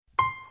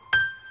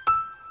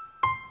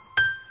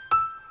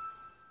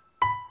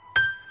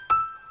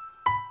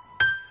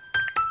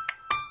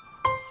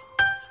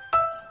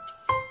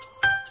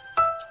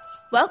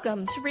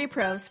Welcome to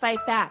Repros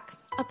Fight Back,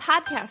 a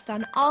podcast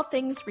on all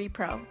things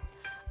repro.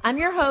 I'm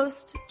your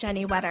host,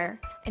 Jenny Wetter,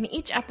 and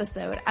each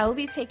episode I will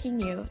be taking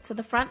you to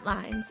the front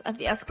lines of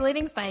the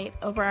escalating fight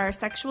over our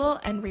sexual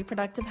and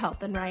reproductive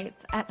health and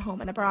rights at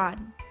home and abroad.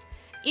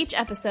 Each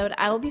episode,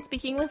 I will be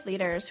speaking with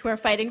leaders who are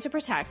fighting to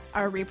protect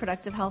our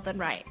reproductive health and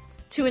rights,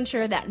 to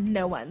ensure that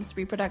no one's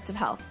reproductive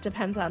health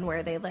depends on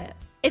where they live.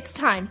 It's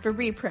time for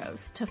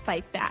Repros to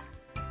fight back.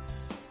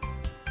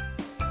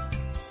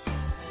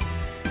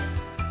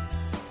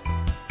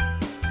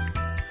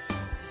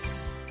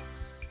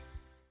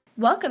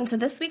 Welcome to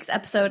this week's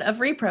episode of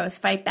Repros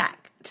Fight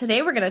Back.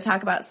 Today we're going to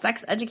talk about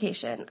sex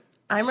education.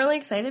 I'm really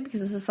excited because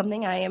this is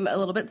something I am a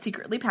little bit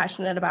secretly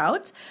passionate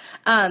about.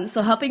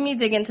 So helping me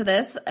dig into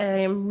this,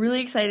 I'm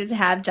really excited to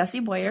have Jessie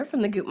Boyer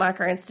from the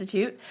Guttmacher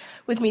Institute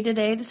with me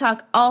today to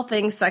talk all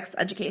things sex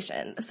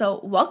education. So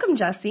welcome,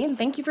 Jessie, and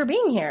thank you for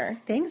being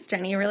here. Thanks,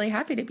 Jenny. Really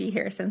happy to be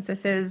here since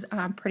this is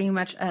pretty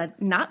much a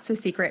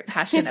not-so-secret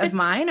passion of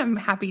mine. I'm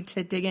happy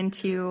to dig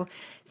into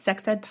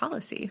sex ed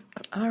policy.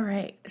 All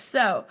right.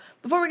 So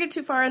before we get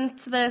too far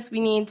into this,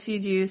 we need to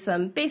do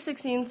some basic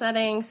scene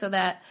setting so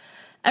that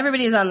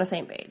everybody is on the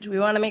same page. We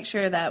want to make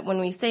sure that when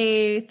we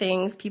say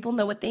things, people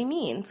know what they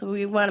mean. So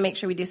we want to make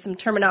sure we do some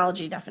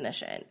terminology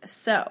definition.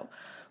 So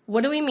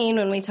what do we mean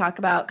when we talk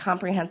about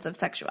comprehensive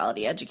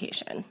sexuality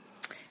education?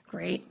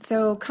 Great.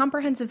 So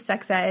comprehensive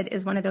sex ed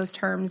is one of those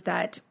terms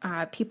that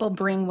people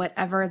bring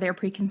whatever their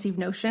preconceived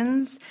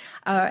notions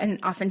and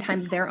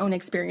oftentimes their own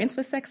experience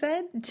with sex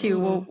ed to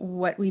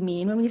what we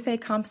mean when we say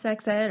comp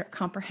sex ed or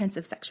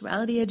comprehensive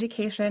sexuality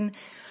education.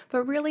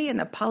 But really in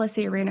the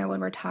policy arena, when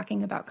we're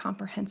talking about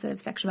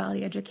comprehensive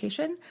sexuality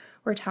education,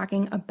 we're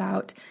talking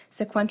about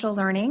sequential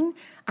learning,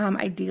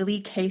 ideally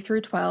K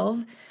through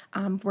 12,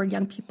 where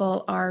young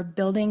people are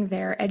building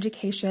their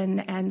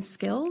education and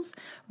skills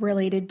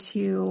related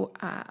to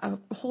a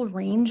whole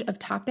range of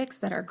topics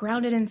that are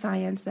grounded in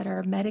science, that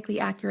are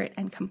medically accurate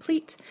and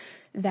complete,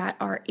 that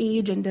are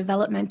age and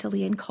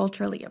developmentally and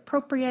culturally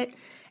appropriate,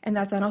 and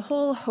that's on a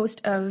whole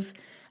host of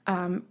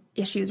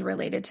issues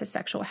related to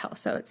sexual health.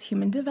 So it's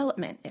human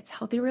development, it's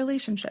healthy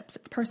relationships,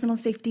 it's personal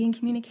safety and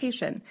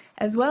communication,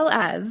 as well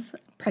as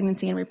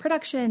pregnancy and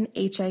reproduction,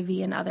 HIV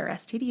and other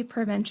STD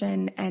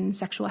prevention, and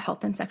sexual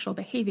health and sexual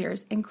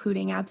behaviors,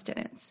 including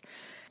abstinence.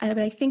 But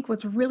I think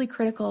what's really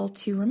critical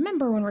to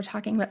remember when we're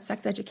talking about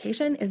sex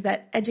education is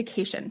that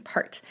education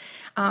part,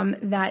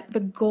 that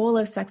the goal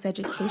of sex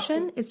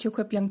education is to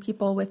equip young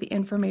people with the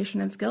information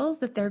and skills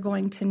that they're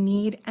going to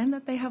need and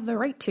that they have the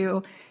right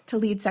to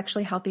lead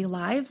sexually healthy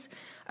lives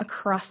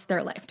across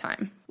their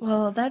lifetime.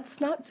 Well, that's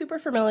not super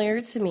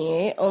familiar to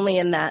me, only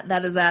in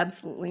that is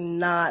absolutely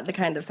not the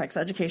kind of sex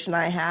education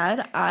I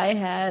had. I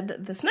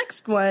had this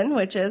next one,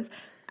 which is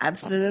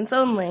abstinence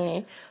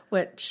only.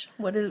 What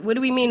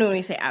do we mean when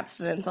we say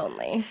abstinence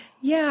only?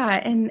 Yeah,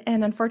 and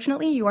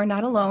unfortunately, you are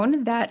not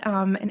alone. That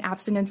an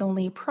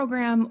abstinence-only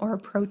program or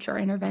approach or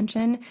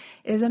intervention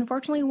is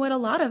unfortunately what a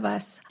lot of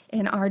us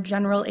in our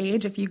general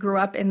age, if you grew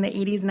up in the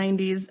 80s,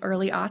 90s,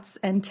 early aughts,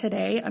 and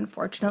today,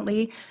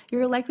 unfortunately,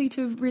 you're likely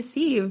to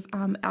receive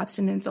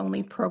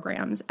abstinence-only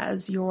programs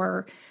as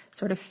your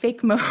sort of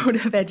fake mode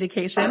of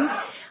education.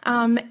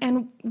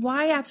 And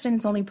why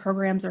abstinence-only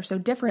programs are so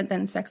different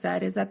than sex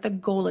ed is that the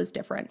goal is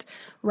different.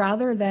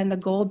 Rather than the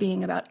goal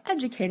being about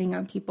educating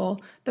young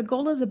people, the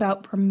goal is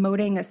about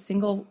promoting a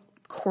single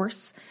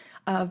course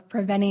of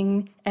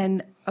preventing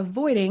and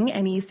avoiding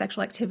any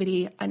sexual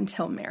activity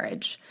until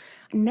marriage.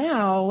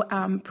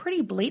 Now,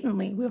 pretty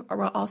blatantly,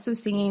 we're also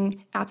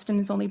seeing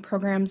abstinence-only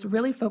programs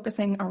really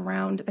focusing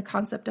around the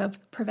concept of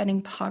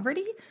preventing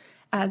poverty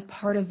as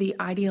part of the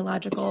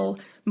ideological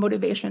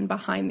motivation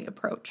behind the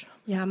approach.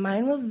 Yeah,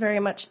 mine was very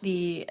much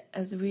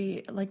as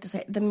we like to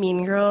say, the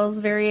Mean Girls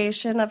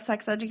variation of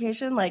sex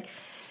education. Like,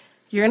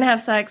 you're going to have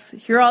sex,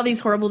 here are all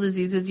these horrible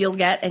diseases you'll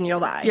get, and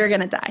you'll die. You're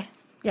going to die.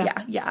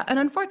 Yeah. And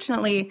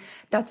unfortunately,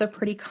 that's a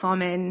pretty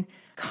common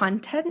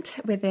content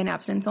within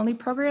abstinence-only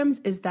programs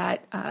is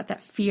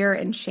that fear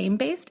and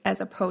shame-based as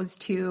opposed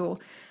to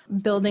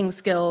building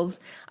skills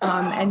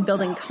and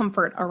building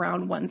comfort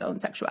around one's own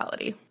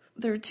sexuality.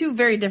 There are two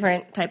very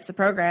different types of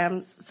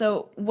programs.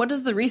 So what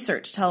does the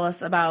research tell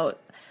us about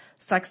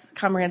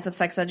comprehensive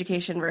sex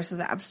education versus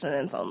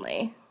abstinence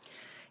only?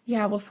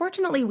 Yeah, well,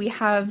 fortunately, we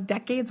have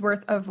decades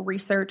worth of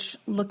research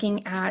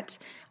looking at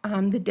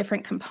the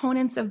different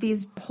components of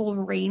these whole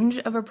range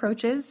of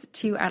approaches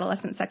to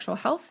adolescent sexual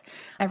health,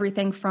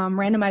 everything from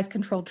randomized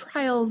controlled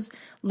trials,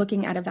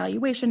 looking at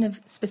evaluation of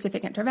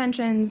specific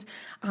interventions,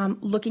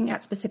 looking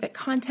at specific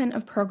content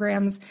of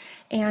programs.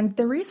 And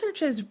the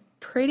research is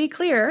pretty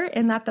clear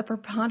in that the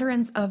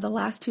preponderance of the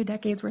last 2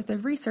 decades worth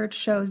of research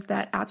shows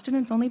that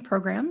abstinence-only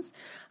programs,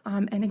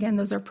 and again,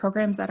 those are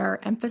programs that are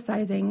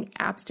emphasizing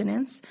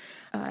abstinence,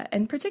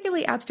 and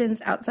particularly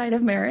abstinence outside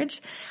of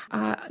marriage,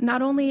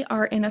 not only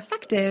are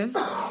ineffective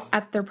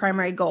at their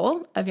primary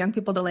goal of young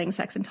people delaying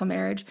sex until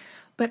marriage,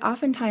 but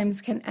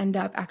oftentimes can end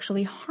up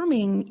actually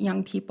harming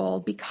young people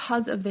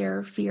because of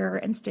their fear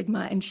and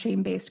stigma and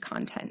shame-based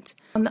content.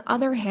 On the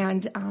other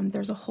hand,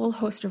 there's a whole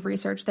host of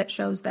research that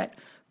shows that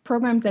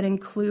programs that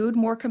include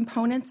more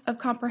components of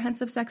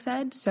comprehensive sex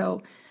ed,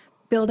 so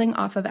building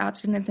off of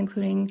abstinence,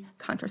 including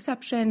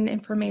contraception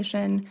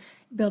information,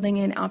 building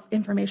in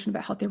information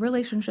about healthy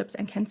relationships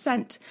and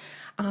consent,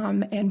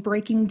 and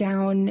breaking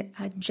down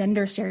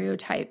gender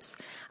stereotypes,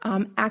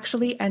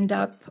 actually end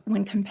up,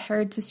 when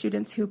compared to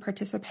students who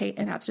participate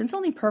in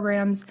abstinence-only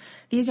programs,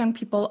 these young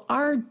people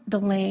are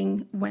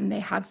delaying when they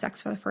have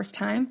sex for the first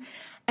time.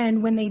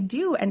 And when they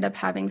do end up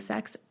having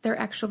sex, they're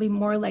actually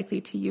more likely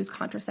to use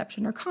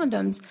contraception or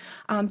condoms.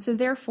 So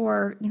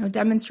therefore,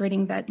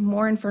 demonstrating that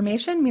more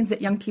information means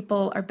that young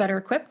people are better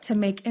equipped to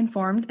make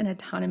informed and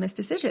autonomous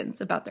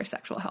decisions about their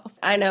sexual health.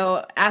 I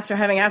know after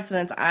having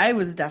abstinence, I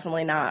was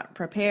definitely not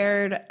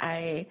prepared.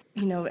 I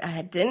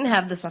didn't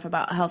have the stuff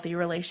about healthy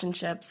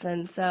relationships.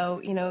 And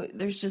so,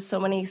 there's just so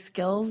many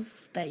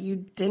skills that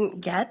you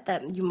didn't get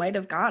that you might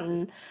have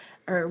gotten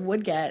or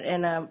would get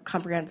in a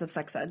comprehensive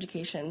sex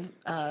education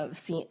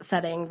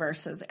setting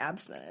versus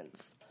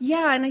abstinence.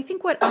 Yeah, and I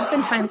think what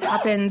oftentimes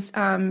happens,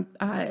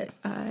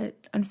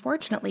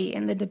 unfortunately,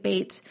 in the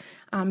debate,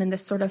 in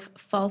this sort of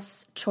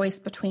false choice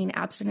between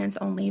abstinence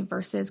only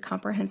versus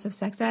comprehensive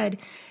sex ed,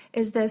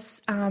 is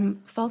this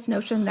false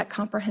notion that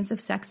comprehensive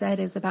sex ed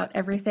is about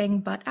everything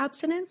but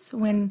abstinence,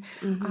 when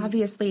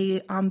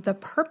obviously the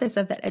purpose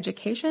of that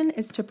education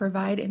is to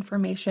provide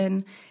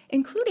information,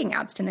 including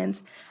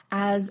abstinence,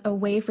 as a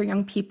way for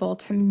young people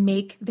to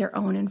make their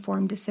own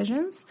informed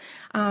decisions.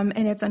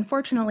 And it's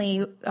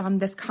unfortunately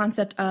this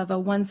concept of a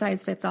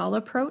one-size-fits-all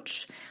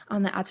approach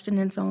on the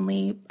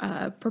abstinence-only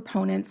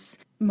proponents'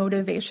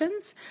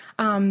 motivations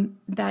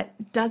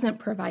that doesn't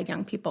provide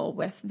young people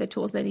with the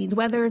tools they need,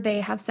 whether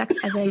they have sex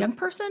as a young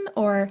person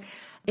or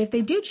if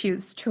they do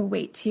choose to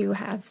wait to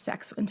have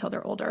sex until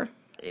they're older.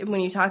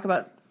 When you talk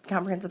about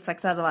comprehensive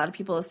sex ed, a lot of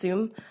people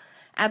assume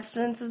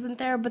abstinence isn't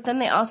there, but then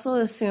they also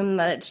assume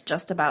that it's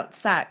just about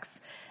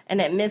sex,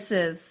 and it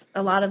misses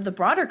a lot of the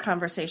broader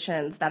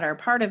conversations that are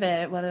part of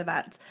it, whether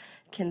that's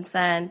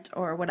consent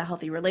or what a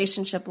healthy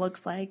relationship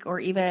looks like, or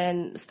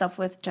even stuff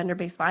with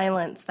gender-based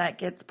violence that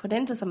gets put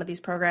into some of these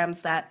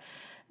programs that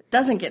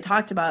doesn't get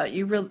talked about.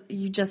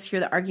 You just hear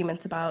the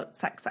arguments about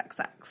sex.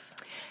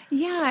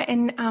 Yeah,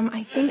 and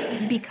I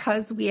think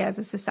because we as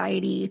a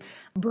society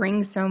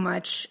bring so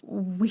much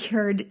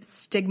weird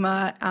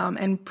stigma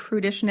and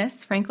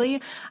prudishness,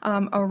 frankly,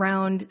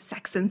 around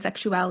sex and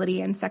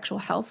sexuality and sexual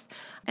health,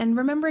 and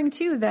remembering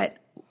too that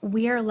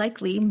we are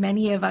likely,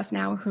 many of us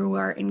now who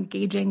are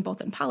engaging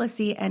both in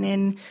policy and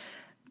in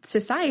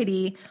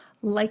society,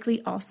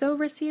 likely also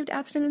received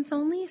abstinence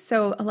only.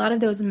 So a lot of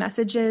those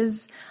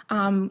messages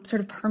sort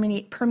of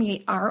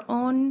permeate our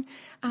own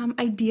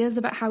ideas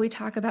about how we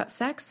talk about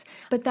sex,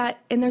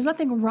 and there's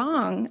nothing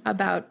wrong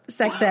about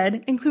sex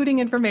ed, including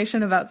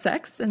information about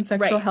sex and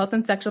sexual health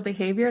and sexual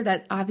behavior.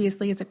 That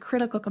obviously is a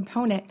critical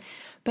component.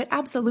 But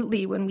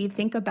absolutely, when we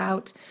think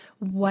about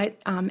what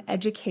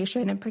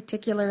education, and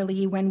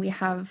particularly when we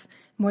have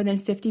more than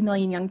 50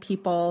 million young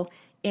people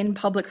in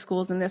public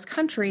schools in this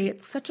country,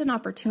 it's such an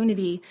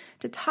opportunity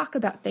to talk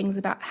about things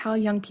about how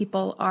young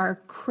people are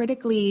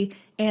critically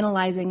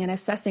analyzing and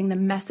assessing the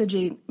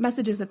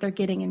messages that they're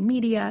getting in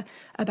media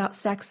about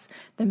sex,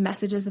 the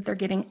messages that they're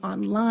getting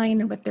online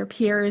and with their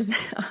peers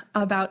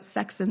about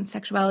sex and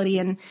sexuality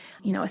and,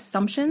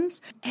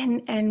 assumptions.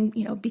 And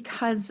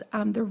because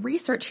the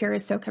research here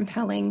is so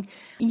compelling,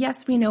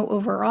 yes, we know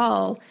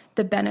overall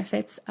the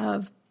benefits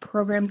of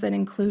programs that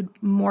include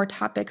more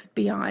topics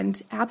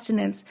beyond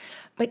abstinence,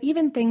 but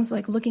even things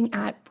like looking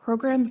at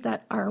programs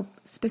that are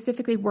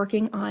specifically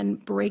working on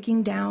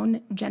breaking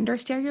down gender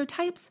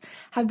stereotypes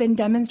have been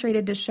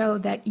demonstrated to show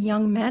that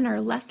young men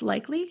are less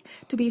likely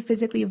to be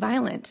physically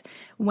violent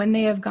when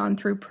they have gone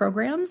through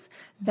programs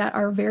that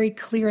are very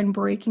clear in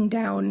breaking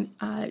down,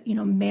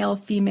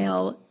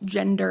 male-female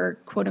gender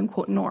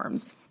quote-unquote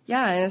norms.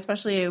 Yeah, and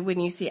especially when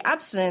you see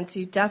abstinence,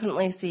 you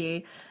definitely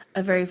see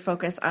a very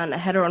focus on a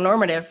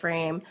heteronormative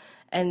frame,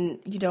 and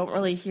you don't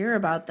really hear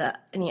about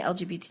any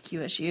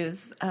LGBTQ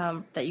issues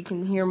that you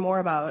can hear more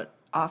about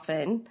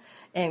often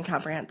in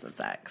comprehensive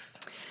sex.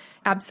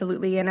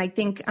 Absolutely. And I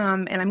think,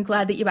 and I'm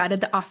glad that you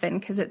added the often,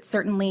 because it's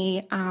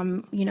certainly,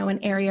 an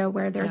area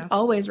where there's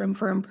always room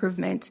for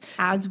improvement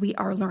as we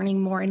are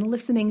learning more and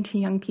listening to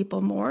young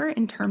people more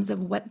in terms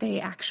of what they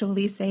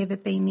actually say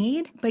that they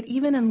need. But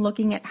even in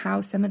looking at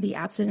how some of the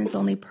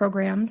abstinence-only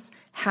programs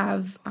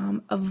have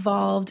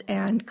evolved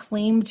and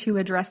claim to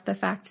address the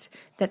fact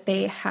that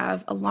they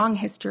have a long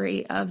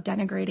history of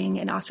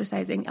denigrating and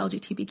ostracizing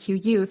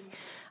LGBTQ youth,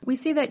 we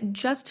see that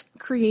just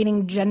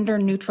creating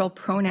gender-neutral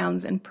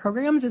pronouns in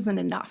programs isn't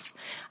enough,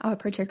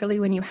 particularly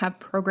when you have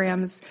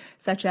programs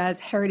such as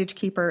Heritage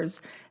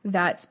Keepers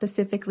that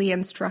specifically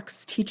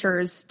instructs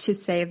teachers to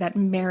say that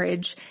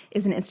marriage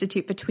is an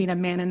institute between a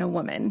man and a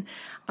woman,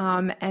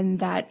 and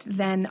that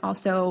then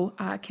also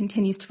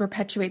continues to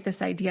perpetuate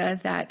this idea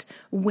that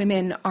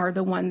women are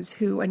the ones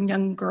who, and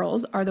young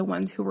girls are the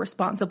ones who are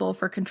responsible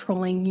for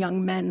controlling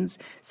young men's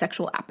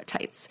sexual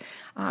appetites.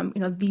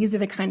 These are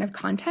the kind of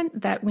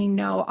content that we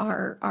know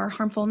are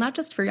harmful, not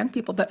just for young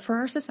people, but for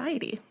our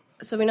society.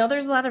 So we know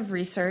there's a lot of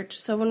research.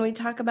 So when we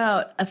talk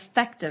about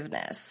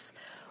effectiveness,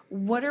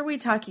 what are we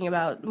talking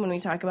about when we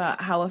talk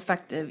about how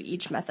effective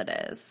each method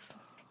is?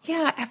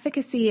 Yeah,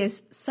 efficacy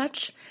is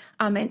such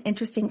an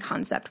interesting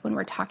concept when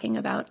we're talking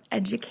about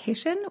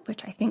education,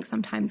 which I think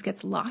sometimes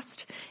gets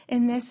lost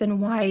in this, and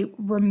why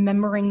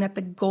remembering that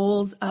the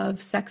goals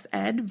of sex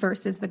ed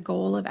versus the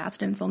goal of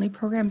abstinence-only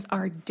programs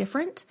are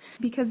different,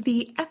 because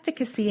the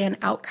efficacy and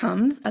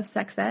outcomes of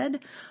sex ed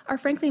are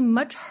frankly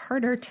much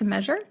harder to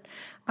measure.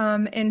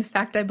 In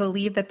fact, I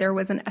believe that there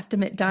was an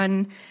estimate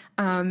done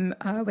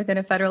within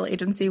a federal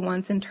agency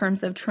once in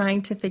terms of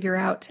trying to figure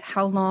out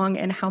how long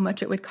and how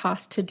much it would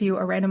cost to do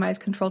a randomized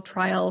controlled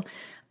trial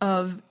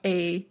of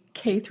a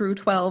K through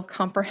 12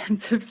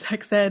 comprehensive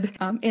sex ed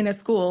in a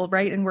school,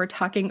 right? And we're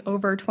talking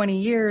over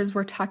 20 years.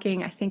 We're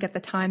talking, I think at the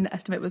time, the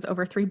estimate was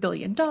over $3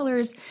 billion.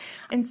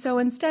 And so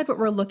instead, what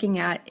we're looking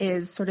at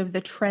is sort of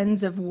the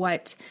trends of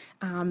what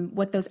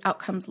those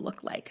outcomes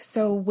look like.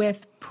 So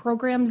with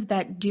programs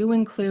that do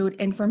include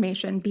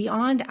information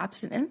beyond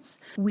abstinence,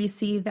 we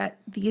see that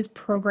these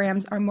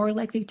programs are more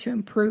likely to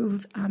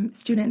improve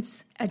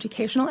students'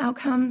 educational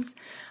outcomes.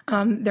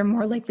 They're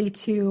more likely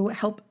to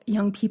help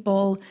young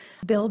people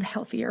build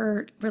healthier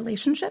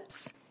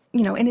relationships.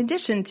 You know, in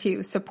addition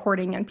to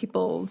supporting young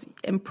people's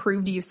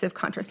improved use of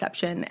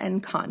contraception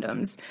and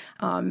condoms,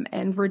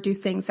 and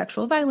reducing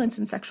sexual violence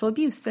and sexual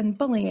abuse and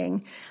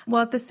bullying,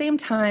 while at the same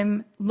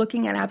time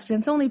looking at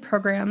abstinence-only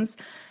programs,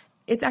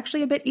 it's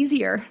actually a bit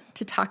easier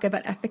to talk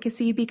about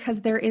efficacy because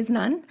there is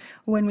none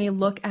when we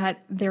look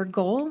at their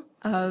goal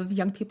of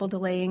young people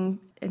delaying,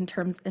 in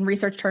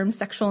research terms,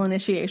 sexual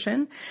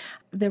initiation.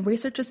 The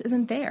research just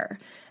isn't there.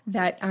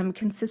 That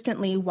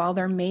consistently, while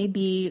there may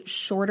be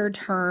shorter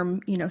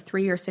term,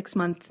 3 or 6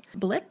 month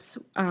blips,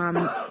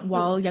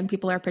 while young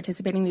people are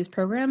participating in these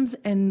programs,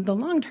 in the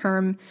long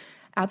term,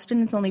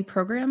 abstinence-only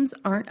programs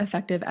aren't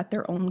effective at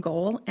their own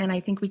goal. And I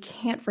think we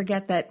can't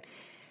forget that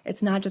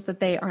it's not just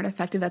that they aren't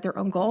effective at their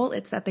own goal,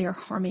 it's that they are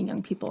harming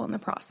young people in the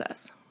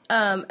process.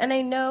 And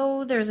I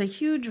know there's a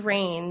huge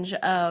range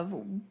of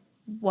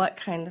what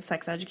kind of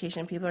sex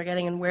education people are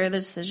getting and where the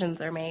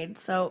decisions are made.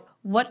 So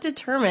what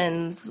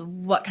determines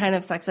what kind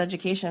of sex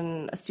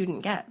education a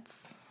student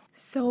gets?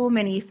 So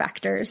many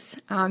factors.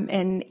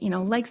 And,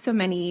 like so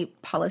many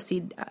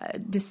policy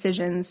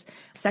decisions,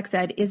 sex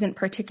ed isn't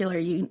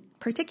particularly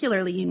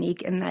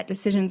unique in that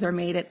decisions are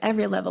made at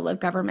every level of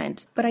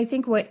government. But I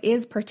think what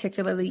is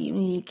particularly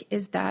unique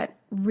is that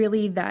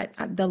really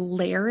the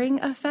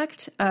layering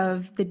effect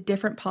of the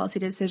different policy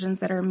decisions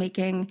that are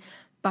making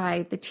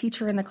by the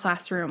teacher in the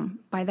classroom,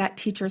 by that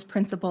teacher's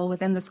principal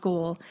within the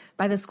school,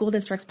 by the school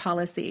district's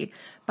policy,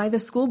 by the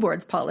school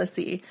board's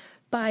policy,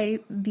 by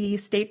the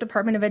State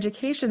Department of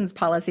Education's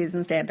policies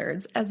and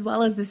standards, as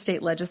well as the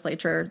state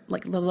legislature,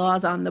 like the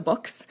laws on the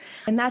books.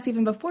 And that's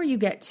even before you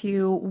get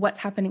to what's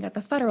happening at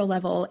the federal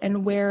level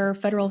and where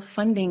federal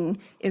funding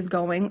is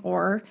going,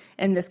 or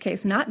in this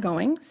case, not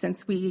going,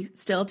 since we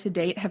still to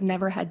date have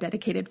never had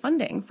dedicated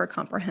funding for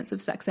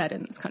comprehensive sex ed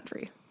in this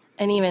country.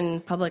 And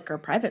even public or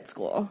private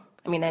school.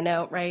 I mean, I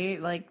know, right?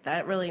 Like,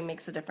 that really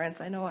makes a difference.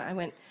 I know I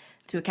went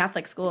to a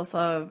Catholic school,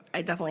 so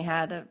I definitely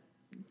had a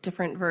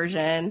different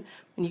version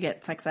when you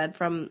get sex ed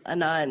from a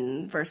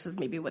nun versus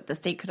maybe what the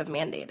state could have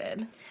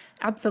mandated.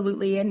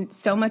 Absolutely. And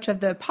so much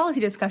of the policy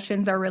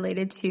discussions are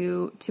related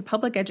to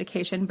public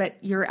education, but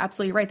you're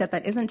absolutely right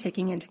that isn't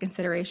taking into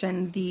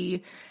consideration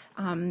the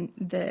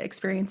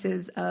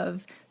experiences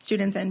of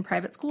students in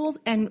private schools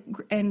and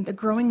the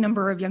growing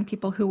number of young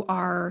people who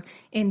are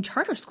in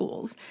charter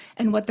schools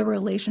and what the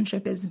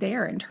relationship is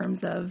there in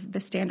terms of the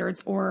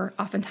standards or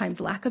oftentimes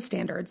lack of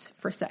standards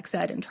for sex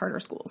ed in charter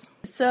schools.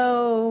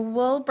 So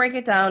we'll break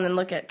it down and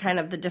look at kind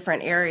of the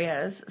different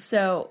areas.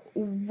 So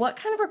what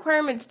kind of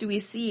requirements do we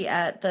see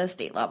at the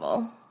state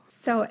level?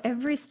 So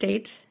every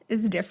state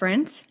is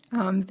different.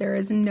 There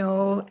is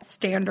no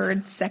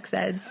standard sex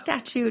ed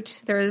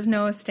statute. There is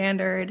no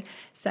standard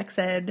sex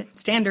ed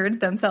standards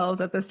themselves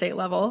at the state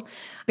level.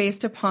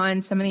 Based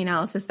upon some of the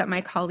analysis that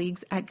my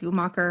colleagues at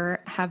Guttmacher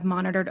have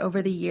monitored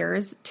over the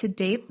years, to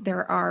date,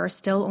 there are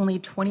still only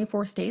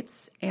 24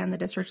 states and the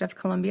District of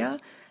Columbia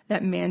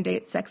that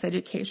mandate sex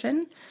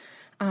education.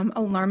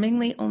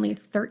 Alarmingly, only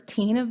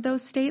 13 of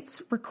those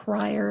states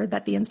require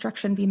that the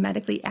instruction be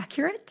medically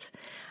accurate.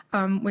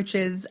 Which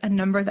is a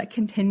number that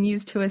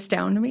continues to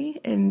astound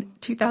me in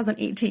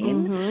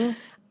 2018. Mm-hmm.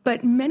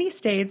 But many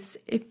states,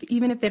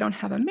 even if they don't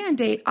have a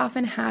mandate,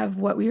 often have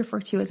what we refer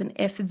to as an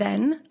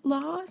if-then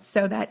law,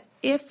 so that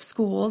if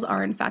schools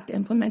are in fact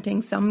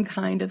implementing some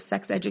kind of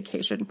sex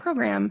education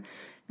program,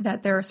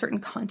 that there are certain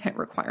content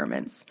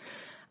requirements.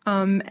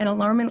 And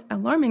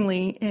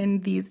alarmingly, in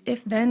these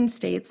if-then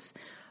states,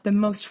 the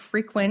most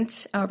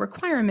frequent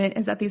requirement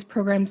is that these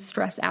programs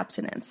stress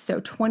abstinence. So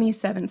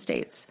 27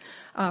 states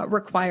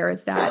require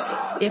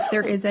that if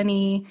there is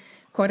any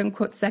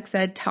quote-unquote sex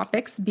ed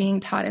topics being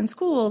taught in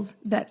schools,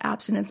 that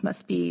abstinence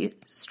must be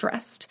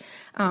stressed,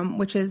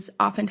 which is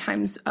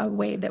oftentimes a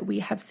way that we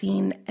have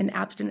seen an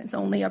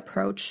abstinence-only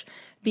approach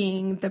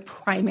being the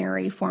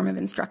primary form of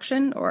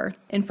instruction or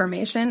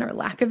information or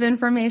lack of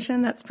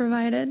information that's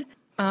provided.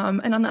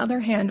 And on the other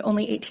hand,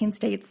 only 18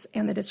 states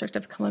and the District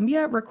of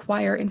Columbia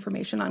require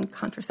information on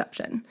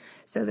contraception.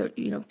 So that,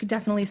 could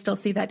definitely still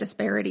see that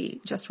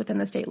disparity just within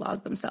the state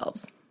laws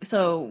themselves.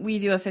 So we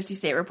do a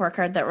 50-state report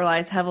card that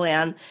relies heavily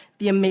on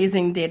the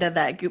amazing data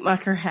that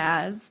Guttmacher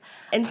has.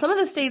 And some of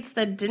the states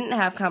that didn't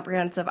have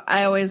comprehensive,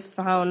 I always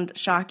found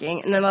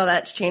shocking. And I know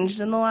that's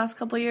changed in the last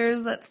couple of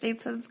years, that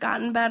states have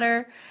gotten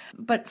better.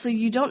 But so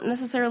you don't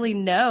necessarily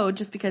know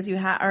just because you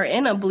are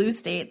in a blue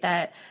state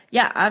that,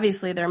 yeah,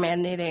 obviously they're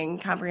mandating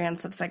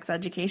comprehensive sex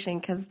education,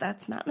 because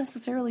that's not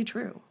necessarily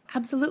true.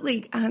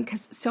 Absolutely,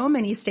 because so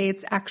many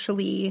states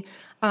actually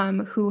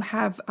who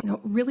have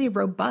really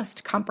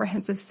robust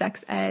comprehensive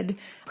sex ed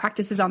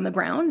practices on the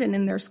ground and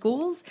in their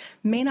schools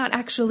may not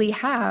actually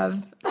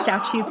have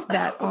statutes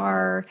that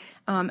are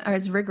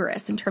as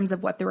rigorous in terms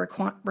of what they're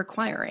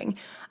requiring.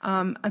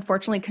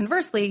 Unfortunately,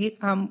 conversely,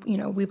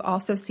 we've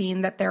also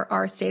seen that there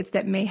are states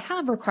that may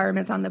have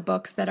requirements on the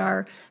books that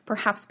are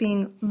perhaps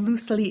being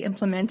loosely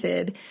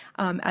implemented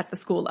at the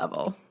school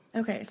level.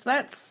 Okay, so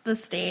that's the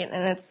state,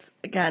 and it's,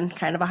 again,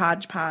 kind of a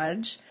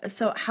hodgepodge.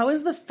 So how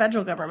is the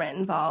federal government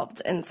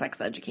involved in sex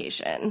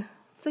education?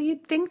 So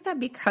you'd think that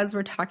because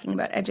we're talking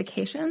about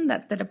education,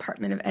 that the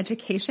Department of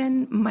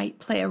Education might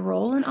play a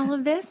role in all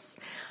of this.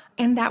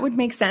 And that would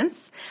make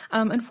sense.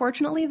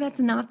 Unfortunately,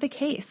 that's not the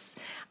case.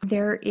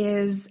 There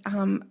is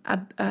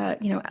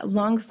a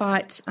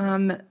long-fought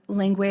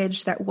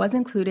language that was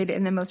included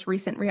in the most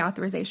recent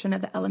reauthorization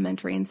of the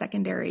Elementary and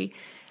Secondary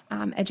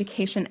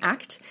Education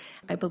Act,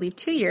 I believe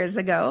 2 years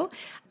ago,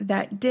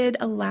 that did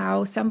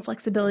allow some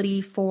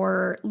flexibility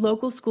for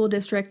local school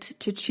district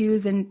to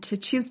choose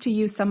to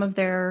use some of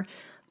their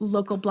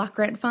local block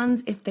grant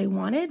funds if they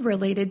wanted,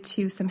 related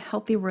to some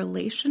healthy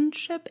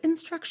relationship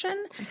instruction.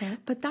 Okay.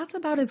 But that's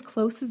about as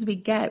close as we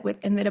get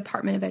within the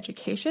Department of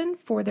Education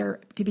for there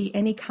to be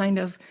any kind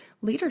of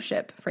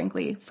leadership,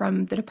 frankly,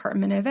 from the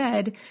Department of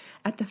Ed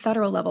at the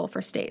federal level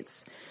for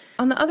states.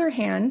 On the other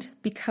hand,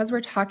 because we're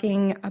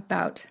talking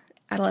about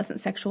adolescent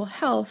sexual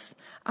health,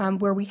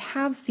 where we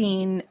have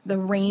seen the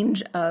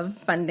range of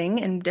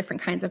funding and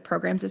different kinds of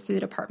programs is through the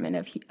Department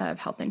of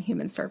Health and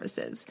Human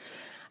Services.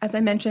 As I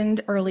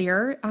mentioned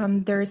earlier,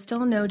 there is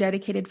still no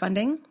dedicated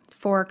funding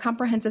for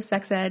comprehensive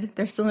sex ed.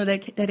 There's still no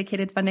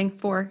dedicated funding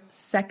for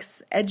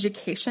sex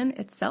education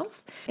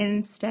itself.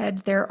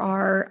 Instead, there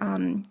are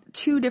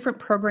 2 different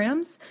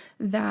programs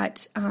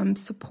that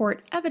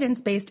support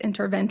evidence-based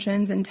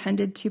interventions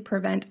intended to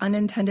prevent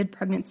unintended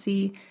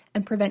pregnancy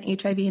and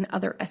prevent HIV and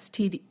other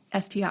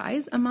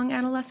STIs among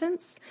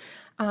adolescents.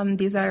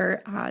 These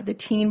are the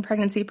Teen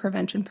Pregnancy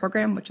Prevention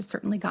Program, which has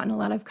certainly gotten a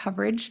lot of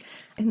coverage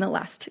in the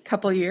last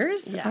couple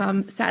years,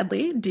 yes.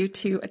 Sadly, due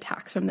to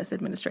attacks from this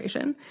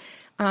administration,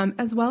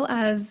 as well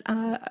as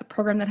a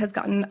program that has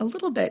gotten a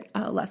little bit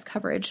less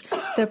coverage,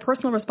 the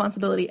Personal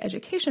Responsibility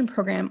Education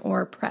Program,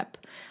 or PrEP,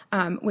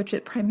 which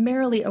it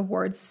primarily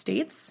awards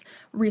states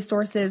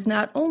resources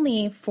not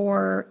only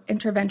for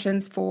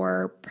interventions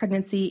for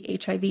pregnancy,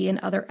 HIV, and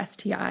other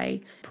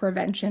STI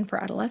prevention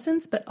for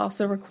adolescents, but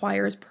also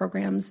requires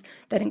programs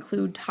that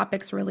include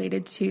topics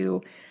related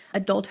to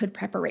adulthood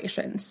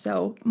preparation.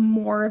 So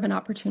more of an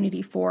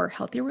opportunity for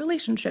healthy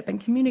relationship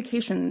and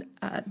communication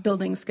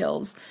building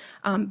skills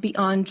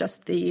beyond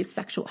just the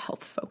sexual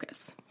health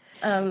focus.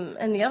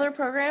 And the other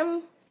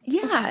program?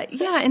 Yeah.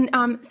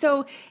 And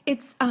so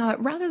it's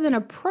rather than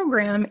a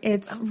program,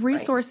 it's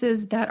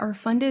resources that are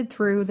funded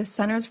through the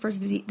Centers for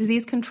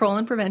Disease Control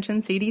and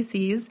Prevention,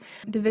 CDC's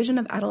Division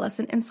of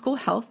Adolescent and School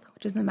Health,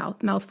 which is a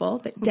mouthful,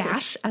 but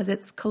DASH, as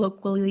it's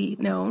colloquially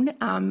known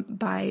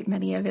by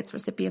many of its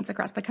recipients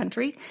across the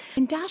country.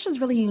 And DASH is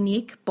really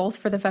unique both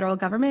for the federal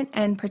government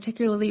and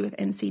particularly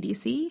within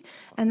CDC,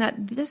 and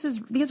that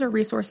these are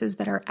resources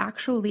that are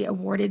actually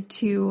awarded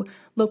to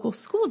local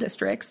school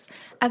districts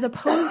as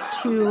opposed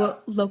to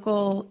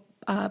local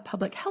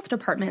public health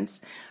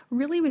departments,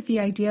 really with the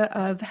idea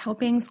of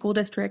helping school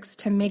districts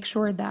to make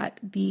sure that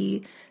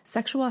the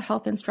sexual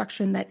health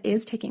instruction that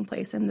is taking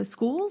place in the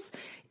schools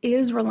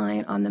is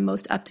reliant on the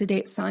most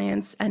up-to-date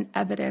science and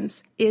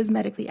evidence, is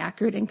medically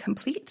accurate and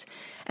complete,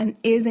 and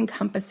is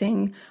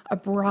encompassing a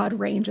broad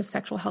range of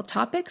sexual health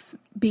topics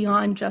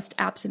beyond just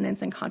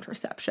abstinence and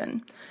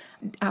contraception.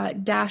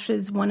 DASH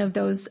is one of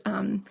those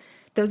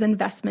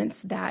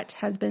investments that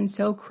has been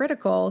so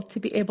critical to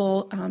be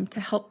able to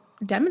help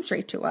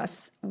demonstrate to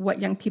us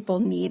what young people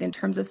need in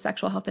terms of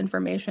sexual health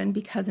information,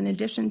 because in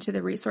addition to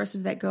the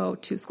resources that go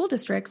to school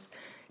districts,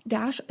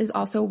 DASH is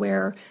also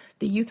where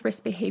the Youth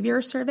Risk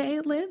Behavior Survey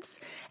lives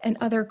and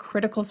other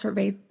critical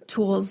survey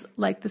tools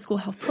like the school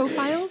health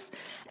profiles,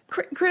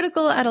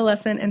 critical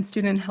adolescent and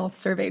student health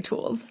survey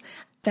tools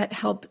that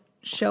help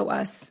show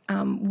us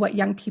what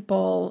young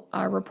people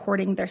are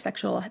reporting their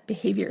sexual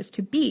behaviors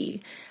to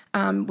be,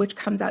 which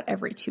comes out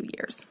every 2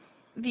 years.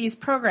 These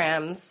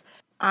programs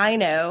I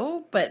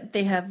know, but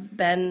they have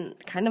been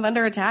kind of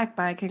under attack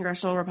by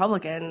congressional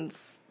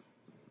Republicans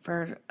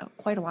for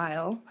quite a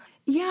while.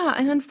 Yeah,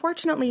 and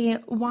unfortunately,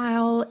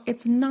 while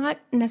it's not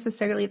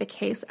necessarily the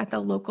case at the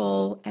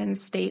local and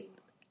state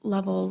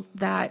levels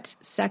that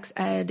sex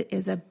ed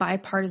is a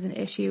bipartisan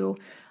issue,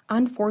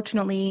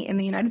 unfortunately, in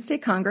the United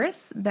States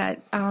Congress,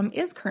 that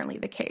is currently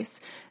the case.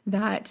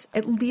 That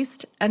at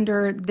least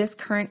under this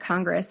current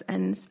Congress,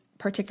 and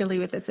particularly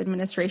with this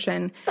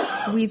administration,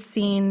 we've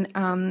seen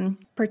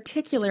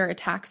particular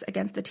attacks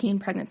against the Teen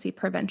Pregnancy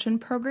Prevention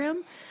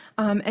Program.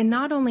 And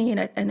not only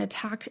an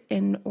attack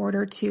in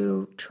order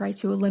to try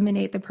to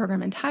eliminate the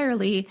program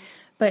entirely,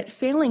 but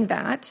failing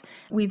that,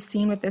 we've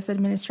seen with this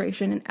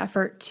administration an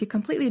effort to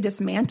completely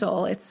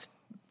dismantle its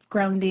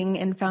grounding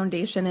and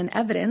foundation and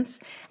evidence,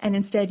 and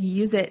instead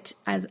use it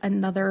as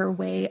another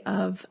way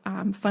of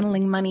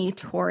funneling money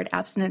toward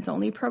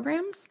abstinence-only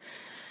programs.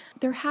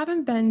 There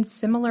haven't been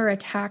similar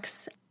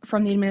attacks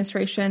from the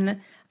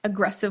administration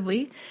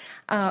aggressively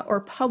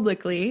or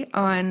publicly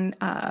on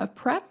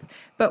PrEP,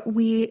 but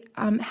we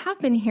have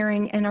been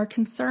hearing and are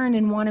concerned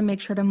and want to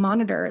make sure to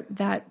monitor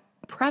that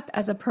PrEP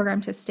as a program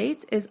to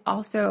states is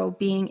also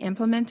being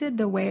implemented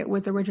the way it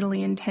was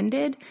originally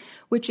intended,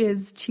 which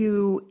is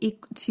to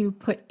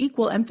put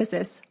equal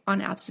emphasis on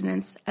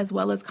abstinence as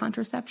well as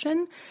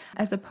contraception,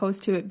 as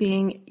opposed to it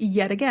being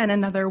yet again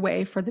another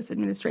way for this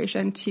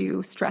administration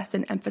to stress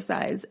and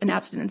emphasize an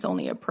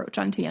abstinence-only approach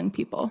onto young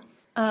people.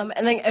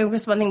 And I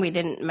guess one thing we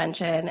didn't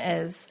mention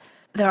is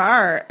there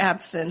are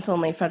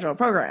abstinence-only federal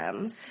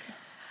programs.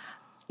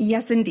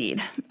 Yes,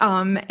 indeed.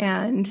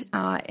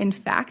 In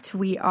fact,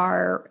 we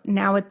are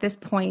now at this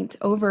point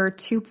over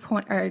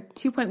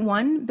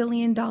 $2.1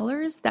 billion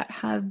that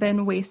have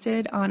been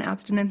wasted on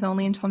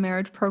abstinence-only until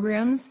marriage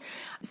programs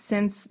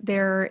since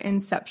their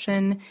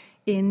inception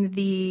in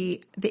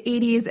the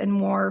 80s and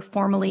more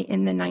formally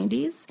in the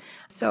 90s.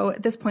 So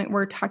at this point,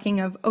 we're talking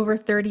of over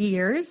 30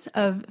 years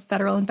of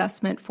federal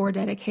investment for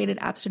dedicated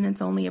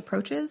abstinence-only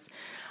approaches.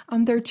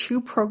 There are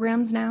two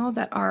programs now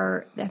that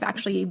have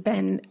actually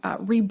been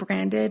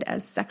rebranded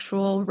as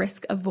sexual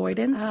risk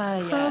avoidance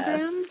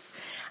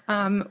programs,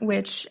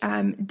 which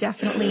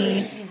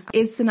definitely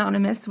is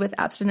synonymous with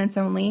abstinence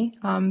only.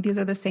 These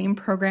are the same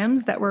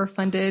programs that were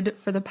funded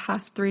for the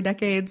past 3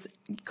 decades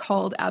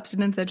called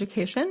abstinence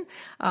education,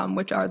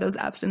 which are those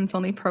abstinence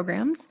only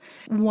programs.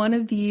 One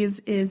of these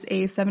is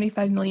a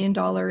 $75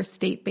 million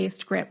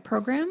state-based grant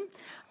program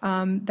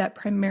that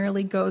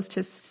primarily goes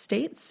to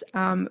states,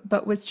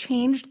 but was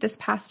changed this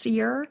past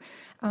year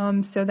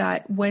so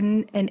that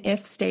when and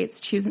if states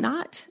choose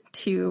not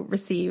to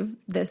receive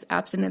this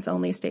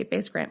abstinence-only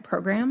state-based grant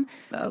program,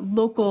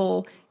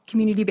 local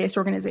community-based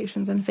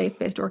organizations and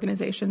faith-based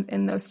organizations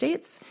in those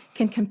states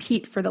can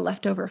compete for the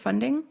leftover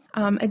funding.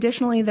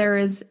 Additionally, there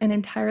is an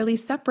entirely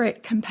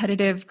separate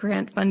competitive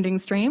grant funding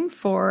stream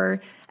for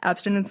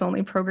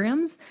abstinence-only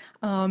programs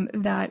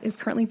that is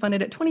currently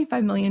funded at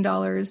 $25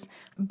 million,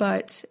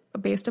 but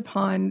based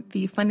upon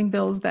the funding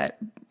bills that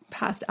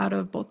passed out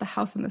of both the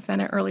House and the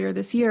Senate earlier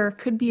this year,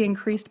 could be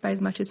increased by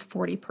as much as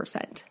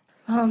 40%.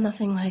 Well,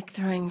 nothing like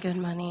throwing good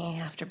money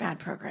after bad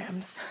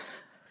programs.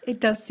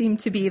 It does seem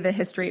to be the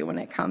history when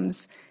it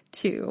comes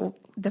to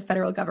the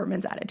federal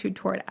government's attitude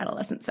toward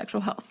adolescent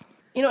sexual health.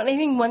 And I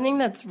think one thing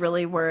that's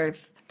really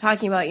worth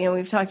talking about,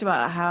 we've talked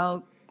about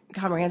how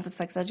comprehensive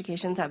sex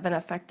educations have been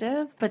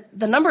effective, but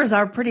the numbers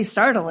are pretty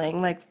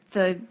startling. Like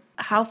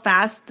how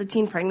fast the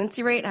teen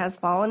pregnancy rate has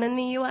fallen in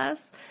the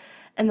U.S.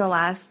 in the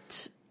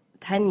last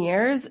 10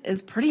 years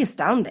is pretty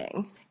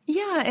astounding.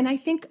 Yeah, and I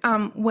think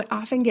what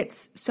often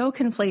gets so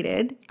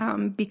conflated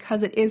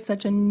because it is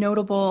such a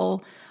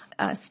notable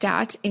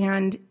stat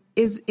and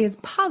is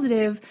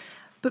positive,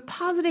 but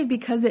positive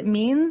because it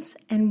means,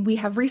 and we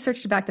have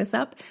research to back this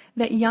up,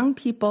 that young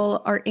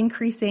people are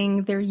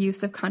increasing their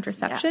use of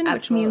contraception,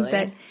 which means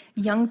that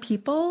young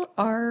people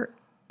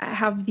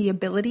have the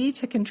ability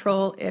to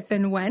control if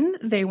and when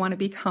they want to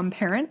become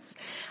parents.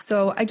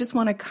 So I just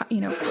want to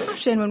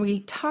caution when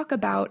we talk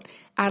about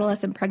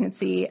adolescent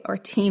pregnancy or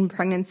teen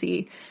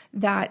pregnancy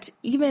that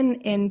even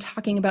in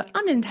talking about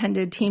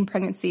unintended teen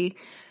pregnancy,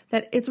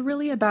 that it's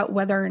really about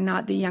whether or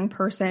not the young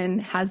person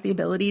has the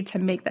ability to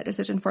make that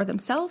decision for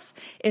themselves.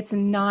 It's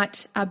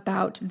not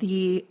about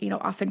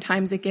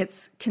oftentimes it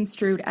gets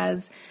construed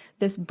as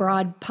this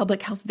broad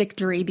public health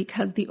victory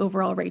because the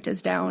overall rate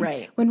is down.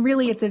 Right. When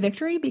really it's a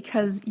victory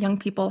because young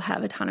people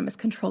have autonomous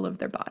control of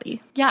their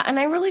body. Yeah, and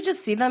I really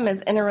just see them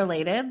as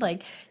interrelated.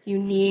 Like, you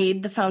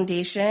need the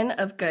foundation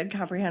of good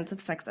comprehensive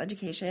sex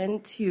education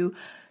to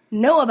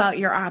know about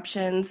your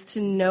options,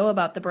 to know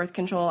about the birth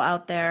control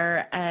out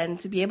there, and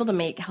to be able to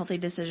make healthy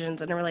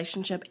decisions in a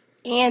relationship.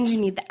 And you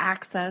need the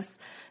access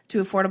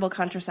to affordable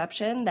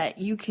contraception that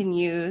you can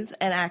use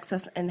and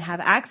have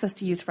access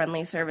to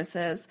youth-friendly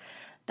services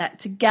that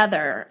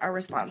together are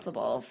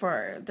responsible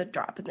for the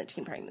drop in the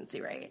teen pregnancy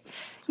rate.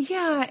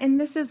 Yeah, and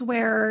this is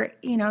where,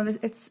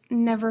 it's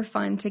never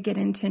fun to get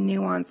into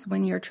nuance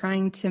when you're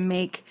trying to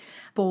make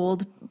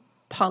bold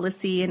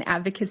policy and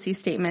advocacy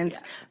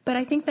statements. But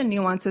I think the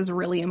nuance is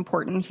really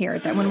important here,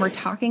 that when we're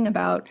talking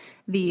about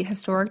the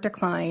historic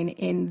decline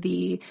in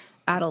the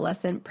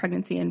adolescent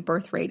pregnancy and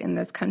birth rate in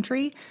this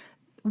country,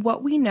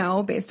 what we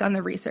know based on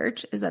the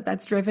research is that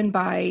that's driven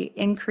by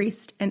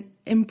increased and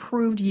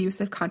improved use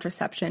of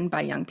contraception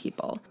by young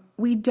people.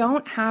 We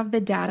don't have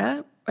the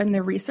data and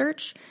the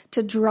research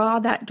to draw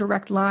that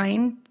direct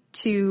line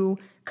to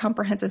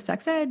comprehensive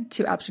sex ed,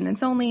 to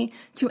abstinence only,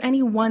 to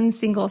any one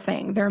single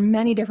thing. There are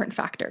many different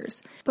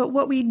factors. But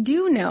what we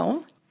do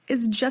know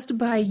is, just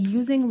by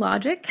using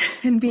logic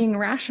and being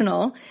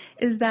rational,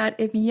 is that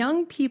if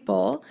young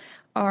people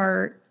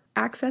are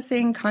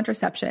accessing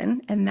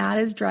contraception, and that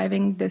is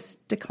driving this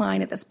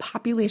decline at this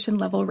population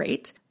level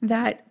rate,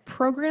 that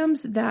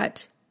programs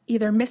that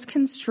either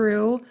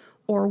misconstrue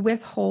or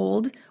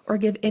withhold or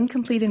give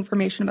incomplete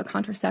information about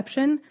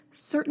contraception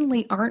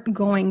certainly aren't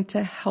going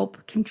to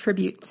help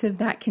contribute to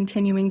that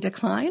continuing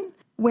decline.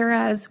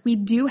 Whereas we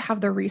do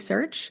have the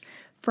research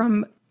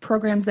from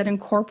programs that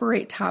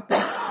incorporate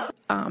topics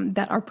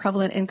that are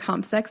prevalent in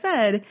comp sex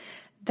ed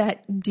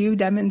that do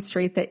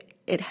demonstrate that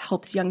it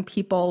helps young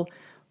people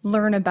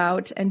learn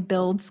about and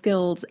build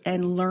skills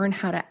and learn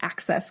how to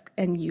access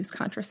and use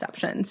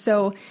contraception.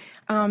 So,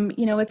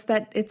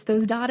 it's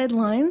those dotted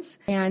lines,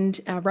 and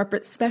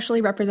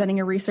especially representing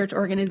a research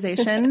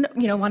organization,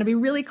 want to be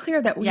really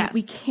clear that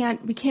we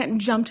can't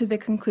jump to the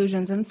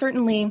conclusions. And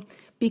certainly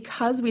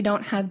because we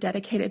don't have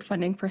dedicated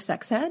funding for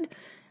sex ed,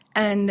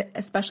 and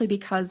especially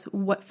because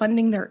what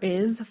funding there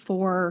is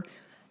for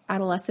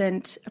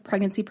adolescent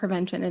pregnancy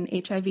prevention and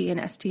HIV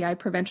and STI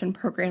prevention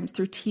programs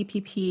through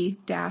TPP,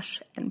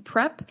 DASH, and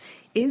PrEP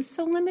is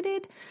so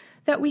limited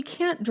that we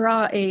can't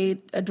draw a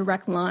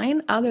direct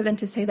line other than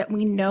to say that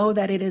we know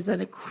that it is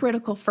a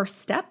critical first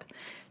step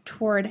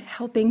toward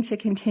helping to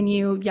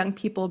continue young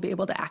people be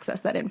able to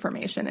access that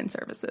information and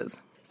services.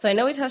 So I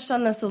know we touched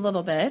on this a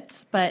little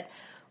bit, but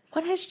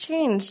what has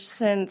changed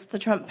since the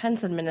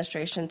Trump-Pence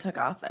administration took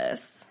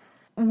office?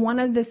 One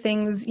of the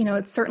things,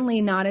 it's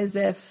certainly not as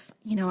if,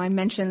 I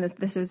mentioned that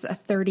this is a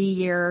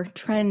 30-year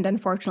trend,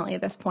 unfortunately,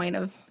 at this point,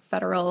 of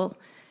federal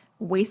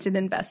wasted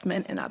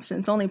investment in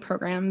abstinence-only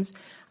programs.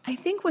 I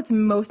think what's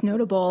most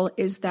notable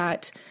is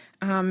that,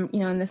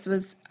 and this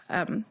was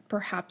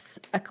perhaps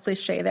a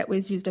cliche that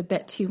was used a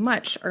bit too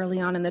much early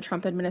on in the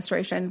Trump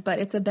administration, but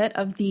it's a bit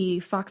of the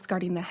fox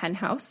guarding the hen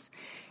house,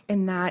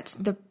 in that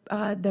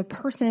the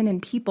person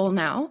and people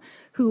now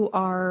who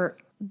are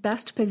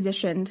best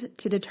positioned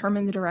to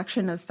determine the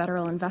direction of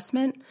federal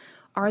investment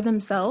are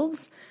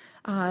themselves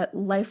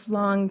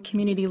lifelong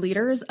community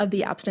leaders of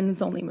the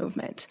abstinence-only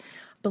movement.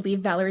 I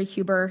believe Valerie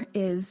Huber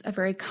is a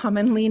very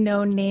commonly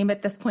known name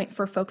at this point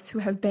for folks who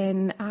have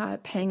been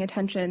paying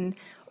attention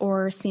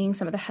or seeing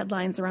some of the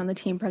headlines around the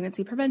teen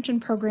pregnancy prevention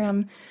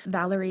program.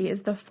 Valerie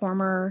is the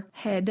former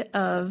head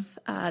of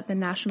the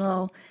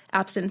National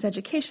Abstinence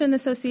Education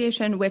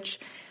Association, which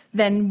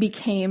then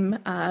became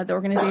the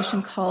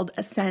organization called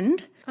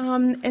Ascend.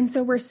 And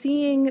so we're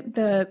seeing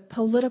the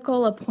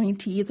political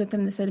appointees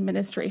within this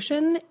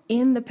administration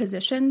in the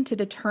position to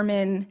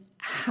determine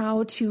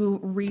how to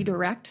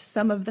redirect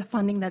some of the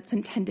funding that's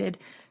intended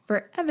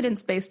for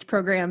evidence-based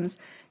programs,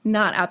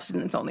 not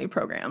abstinence-only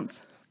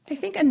programs. I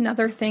think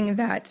another thing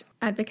that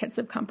advocates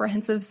of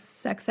comprehensive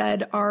sex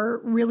ed are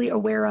really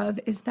aware of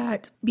is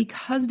that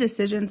because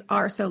decisions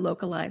are so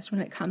localized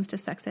when it comes to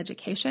sex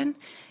education,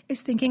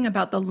 is thinking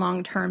about the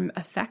long-term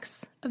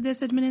effects of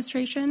this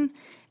administration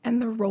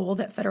and the role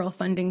that federal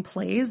funding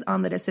plays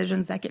on the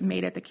decisions that get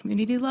made at the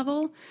community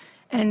level,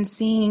 and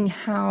seeing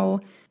how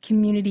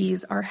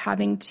communities are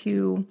having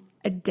to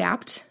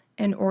adapt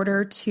in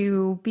order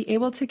to be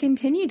able to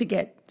continue to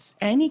get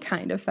any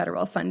kind of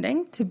federal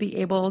funding, to be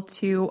able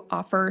to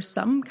offer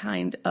some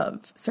kind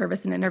of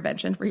service and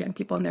intervention for young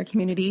people in their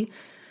community,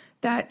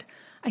 that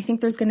I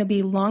think there's going to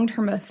be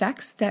long-term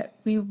effects that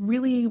we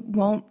really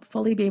won't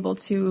fully be able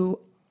to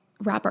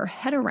wrap our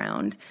head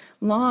around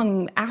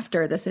long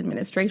after this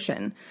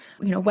administration.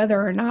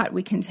 Whether or not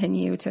we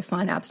continue to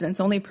fund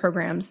abstinence-only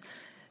programs,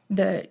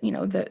 the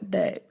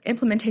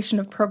implementation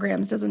of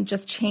programs doesn't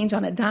just change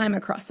on a dime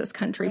across this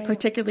country, right,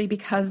 particularly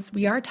because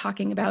we are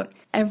talking about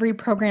every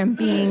program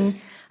being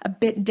a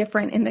bit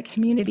different in the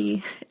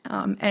community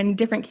and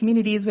different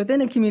communities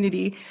within a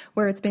community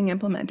where it's being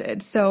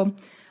implemented. So,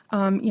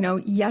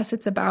 yes,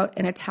 it's about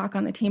an attack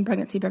on the teen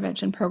pregnancy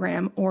prevention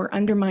program or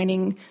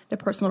undermining the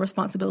personal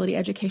responsibility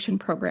education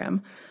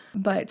program,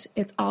 but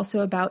it's also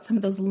about some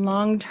of those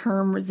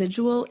long-term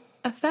residual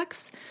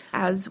effects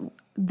as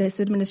this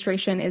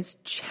administration is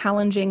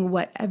challenging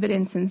what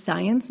evidence and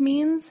science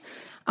means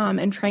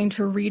and trying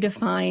to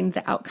redefine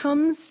the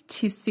outcomes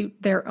to suit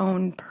their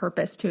own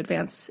purpose to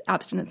advance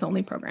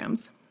abstinence-only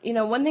programs.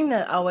 One thing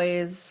that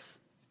always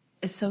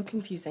is so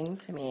confusing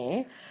to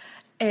me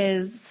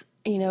is,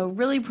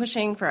 really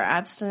pushing for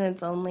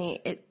abstinence only.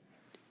 It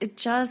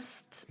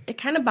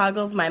kind of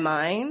boggles my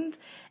mind,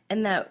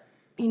 and that,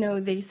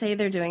 they say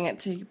they're doing it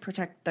to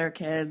protect their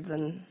kids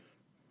and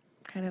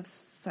kind of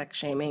sex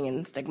shaming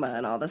and stigma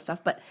and all this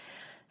stuff. But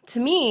to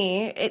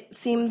me, it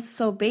seems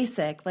so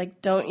basic.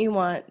 Like, don't you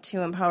want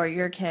to empower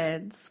your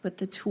kids with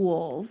the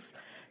tools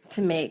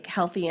to make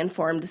healthy,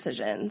 informed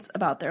decisions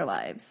about their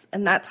lives?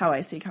 And that's how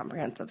I see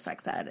comprehensive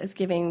sex ed, is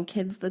giving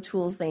kids the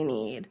tools they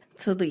need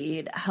to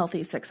lead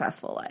healthy,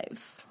 successful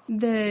lives.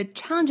 The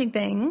challenging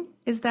thing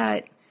is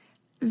that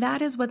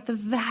is what the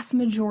vast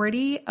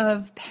majority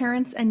of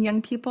parents and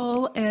young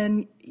people,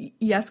 and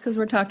yes, because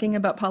we're talking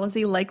about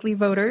policy, likely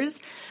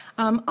voters,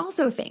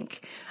 also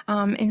think.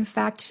 In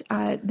fact,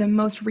 the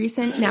most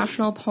recent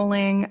national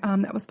polling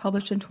that was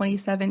published in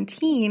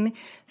 2017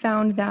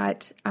 found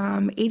that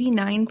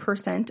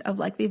 89% of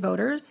likely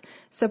voters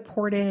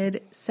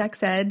supported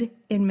sex ed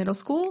in middle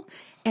school,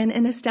 and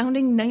an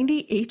astounding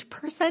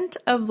 98%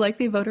 of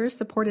likely voters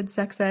supported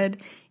sex ed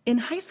in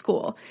high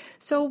school.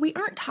 So we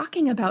aren't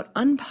talking about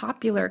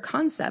unpopular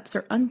concepts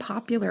or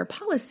unpopular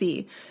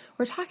policy.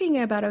 We're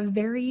talking about a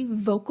very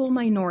vocal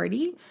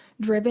minority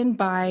driven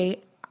by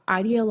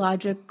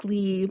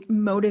ideologically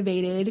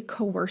motivated,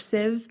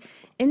 coercive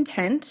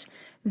intent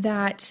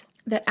that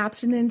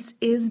abstinence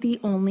is the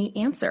only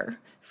answer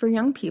for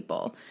young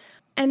people.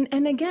 And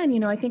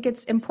again, I think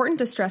it's important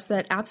to stress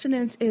that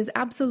abstinence is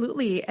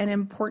absolutely an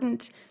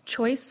important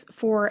choice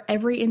for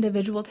every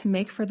individual to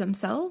make for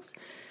themselves.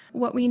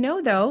 What we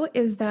know, though,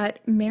 is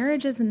that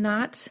marriage is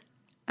not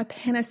a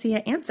panacea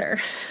answer.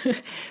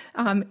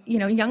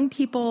 Young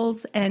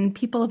peoples and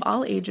people of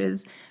all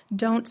ages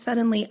don't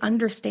suddenly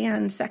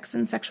understand sex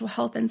and sexual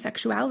health and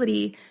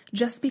sexuality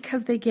just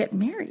because they get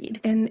married.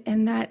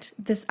 And that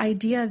this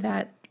idea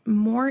that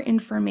more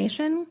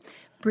information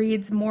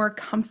breeds more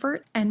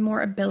comfort and more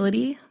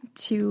ability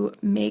to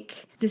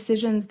make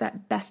decisions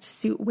that best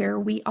suit where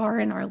we are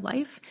in our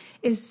life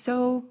is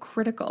so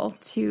critical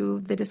to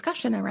the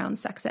discussion around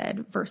sex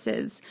ed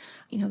versus,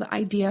 the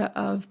idea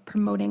of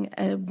promoting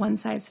a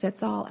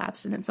one-size-fits-all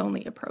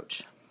abstinence-only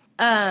approach.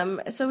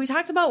 So we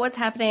talked about what's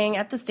happening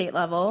at the state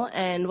level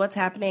and what's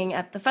happening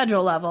at the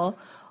federal level.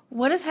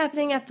 What is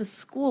happening at the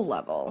school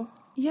level?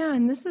 Yeah,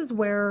 and this is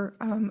where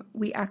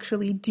we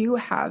actually do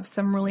have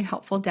some really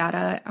helpful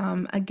data,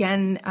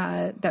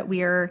 that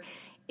we are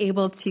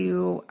able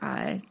to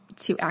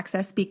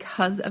access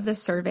because of the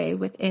survey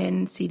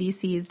within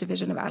CDC's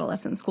Division of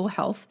Adolescent School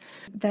Health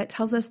that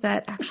tells us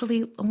that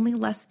actually only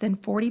less than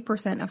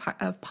 40%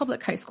 of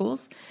public high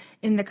schools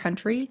in the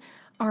country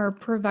are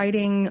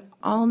providing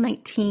all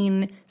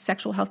 19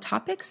 sexual health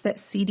topics that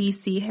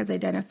CDC has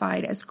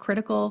identified as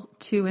critical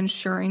to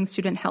ensuring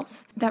student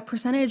health. That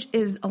percentage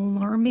is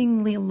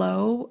alarmingly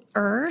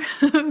lower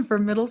for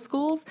middle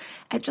schools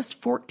at just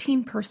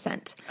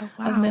 14%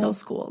 of middle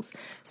schools.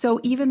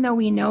 So even though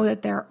we know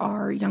that there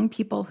are young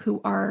people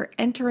who are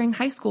entering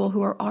high school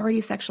who are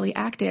already sexually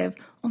active,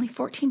 only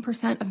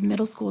 14% of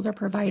middle schools are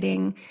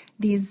providing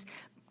these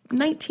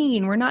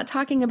 19. We're not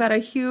talking about a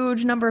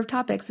huge number of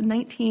topics.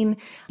 19,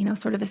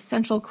 sort of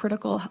essential,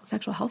 critical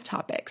sexual health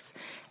topics.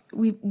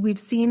 We've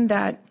seen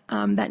that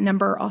that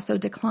number also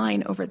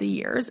decline over the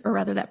years, or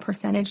rather, that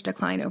percentage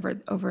decline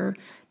over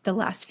the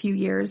last few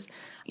years.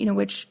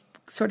 Which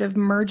sort of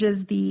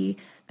merges the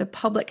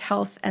public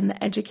health and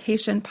the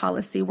education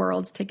policy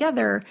worlds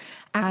together,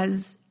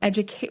 as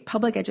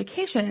public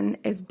education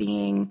is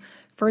being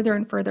further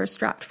and further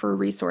strapped for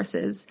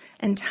resources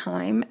and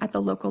time at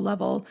the local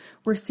level.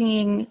 We're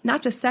seeing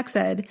not just sex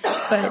ed,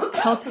 but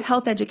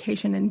health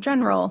education in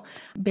general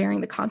bearing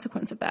the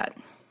consequence of that.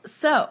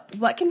 So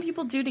what can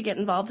people do to get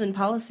involved in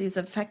policies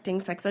affecting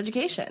sex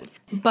education?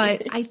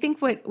 But I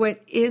think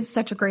what is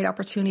such a great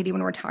opportunity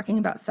when we're talking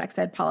about sex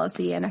ed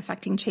policy and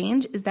affecting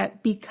change is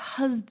that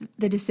because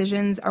the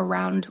decisions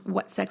around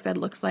what sex ed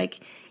looks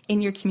like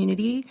in your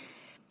community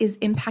is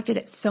impacted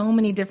at so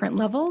many different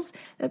levels,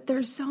 that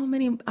there's so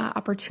many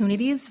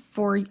opportunities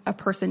for a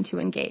person to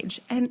engage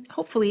and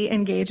hopefully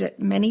engage at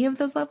many of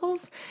those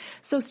levels.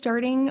 So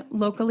starting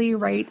locally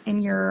right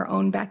in your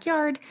own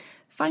backyard,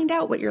 find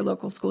out what your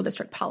local school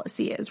district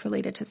policy is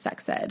related to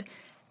sex ed,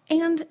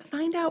 and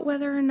find out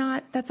whether or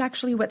not that's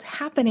actually what's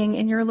happening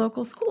in your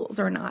local schools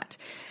or not.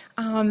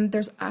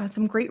 There's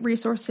some great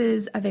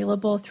resources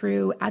available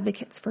through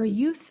Advocates for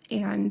Youth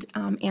and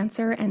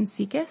Answer and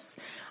SECUS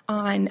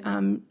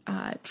on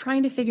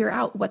trying to figure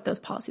out what those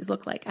policies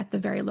look like at the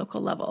very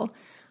local level.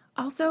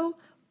 Also,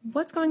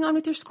 what's going on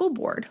with your school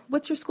board?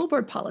 What's your school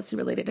board policy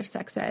related to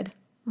sex ed?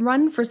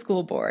 Run for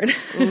school board.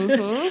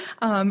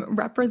 Mm-hmm.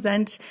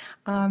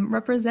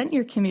 Represent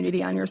your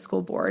community on your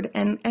school board,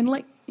 and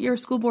let your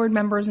school board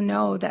members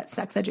know that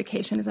sex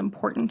education is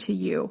important to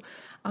you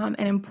and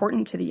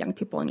important to the young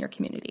people in your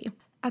community.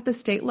 At the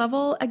state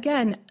level,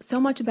 again, so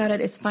much about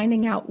it is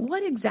finding out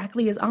what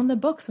exactly is on the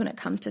books when it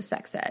comes to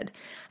sex ed.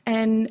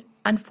 And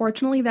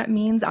unfortunately, that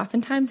means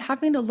oftentimes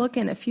having to look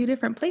in a few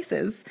different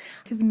places,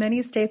 because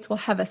many states will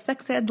have a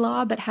sex ed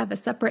law but have a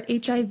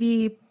separate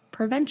HIV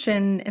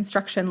prevention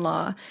instruction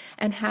law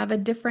and have a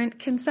different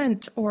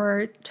consent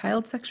or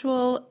child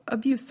sexual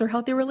abuse or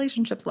healthy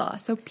relationships law.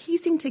 So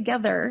piecing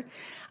together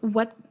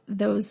what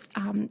those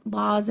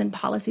laws and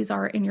policies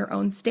are in your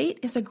own state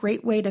is a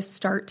great way to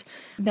start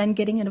then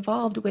getting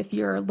involved with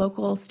your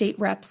local state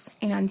reps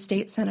and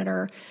state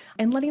senator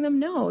and letting them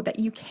know that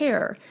you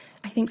care.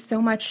 I think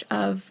so much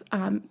of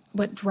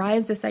what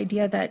drives this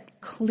idea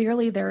that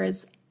clearly there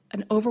is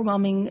an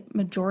overwhelming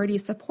majority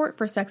support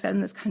for sex ed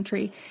in this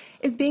country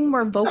is being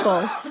more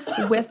vocal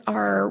with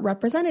our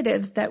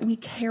representatives that we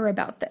care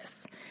about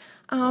this.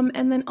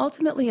 And then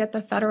ultimately at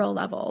the federal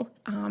level,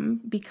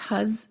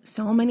 because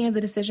so many of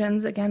the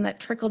decisions, again, that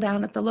trickle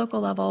down at the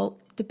local level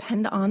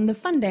depend on the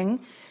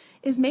funding,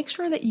 is make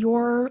sure that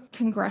your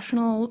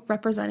congressional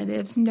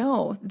representatives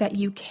know that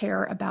you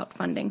care about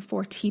funding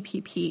for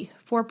TPP,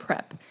 for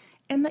PrEP,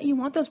 and that you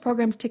want those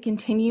programs to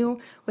continue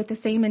with the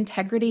same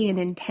integrity and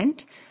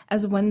intent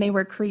as when they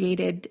were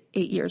created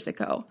 8 years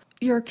ago.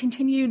 Your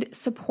continued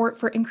support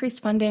for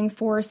increased funding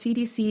for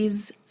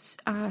CDC's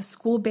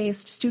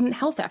school-based student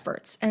health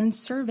efforts and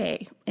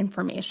survey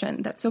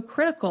information that's so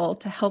critical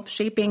to help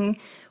shaping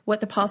what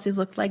the policies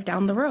look like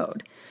down the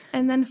road.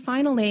 And then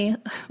finally,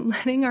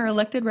 letting our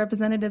elected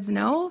representatives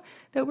know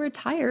that we're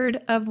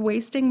tired of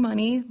wasting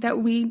money that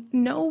we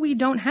know we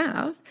don't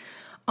have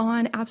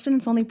on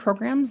abstinence-only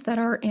programs that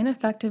are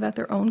ineffective at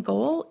their own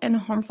goal and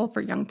harmful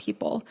for young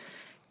people.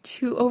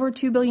 Over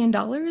 $2 billion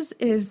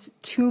is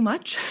too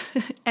much,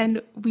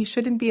 and we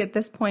shouldn't be at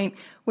this point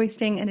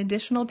wasting an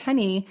additional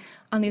penny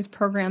on these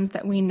programs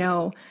that we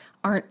know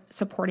aren't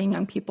supporting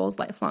young people's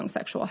lifelong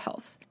sexual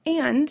health.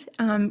 And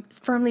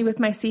firmly with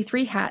my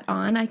C3 hat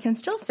on, I can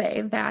still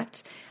say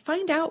that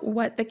find out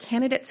what the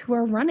candidates who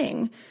are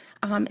running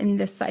in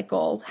this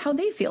cycle, how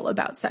they feel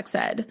about sex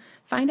ed.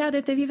 Find out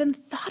if they've even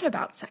thought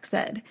about sex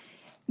ed.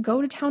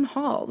 Go to town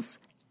halls.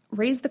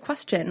 Raise the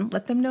question.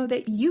 Let them know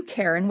that you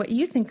care and what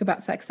you think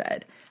about sex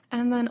ed.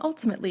 And then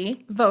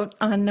ultimately vote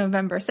on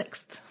November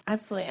 6th.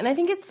 Absolutely. And I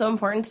think it's so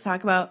important to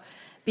talk about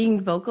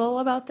being vocal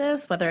about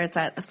this, whether it's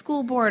at a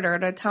school board or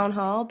at a town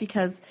hall,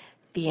 because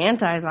the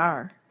antis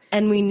are.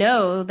 And we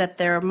know that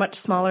they're a much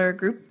smaller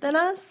group than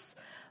us,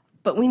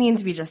 but we need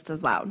to be just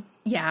as loud.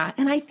 Yeah,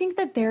 and I think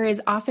that there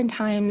is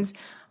oftentimes,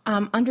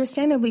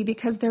 understandably,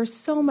 because there's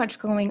so much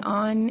going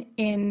on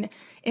in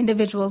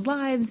individuals'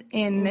 lives,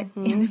 in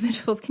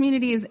individuals'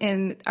 communities,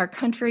 in our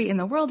country, in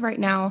the world right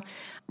now,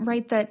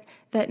 right, that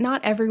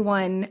not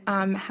everyone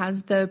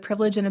has the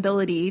privilege and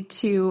ability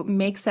to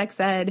make sex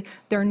ed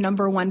their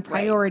number one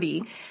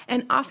priority. Right.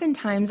 And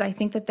oftentimes I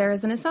think that there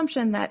is an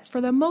assumption that for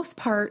the most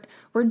part,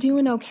 we're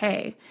doing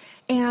okay.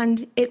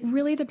 And it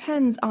really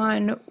depends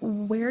on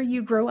where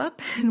you grow up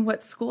and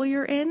what school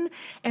you're in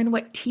and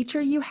what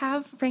teacher you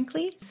have,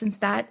 frankly, since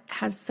that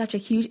has such a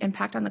huge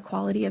impact on the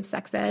quality of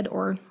sex ed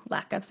or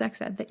lack of sex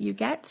ed that you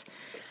get.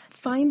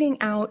 Finding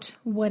out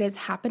what is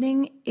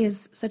happening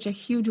is such a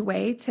huge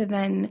way to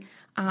then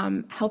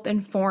help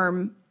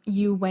inform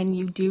you when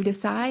you do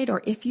decide,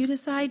 or if you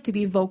decide, to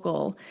be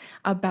vocal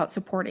about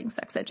supporting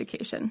sex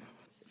education.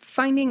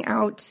 Finding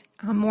out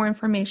more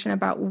information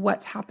about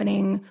what's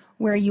happening,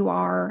 where you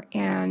are,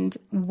 and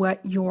what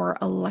your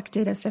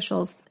elected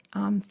officials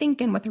think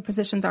and what their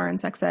positions are in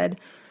sex ed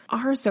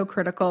are so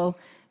critical,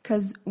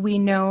 because we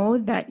know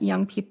that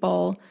young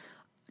people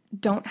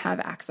don't have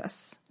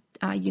access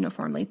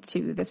uniformly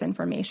to this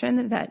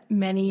information, that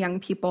many young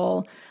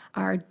people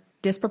are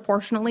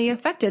disproportionately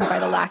affected by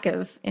the lack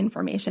of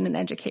information and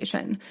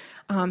education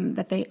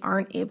that they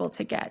aren't able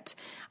to get.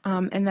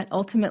 And that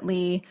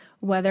ultimately,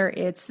 whether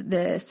it's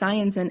the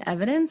science and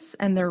evidence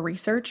and the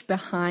research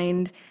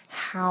behind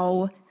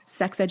how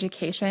sex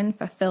education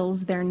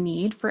fulfills their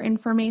need for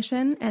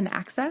information and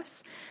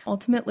access,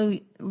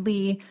 ultimately,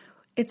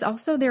 it's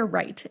also their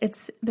right.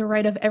 It's the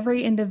right of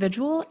every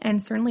individual,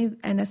 and certainly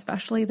and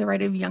especially the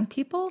right of young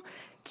people,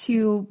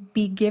 to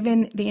be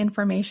given the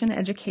information,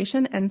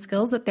 education, and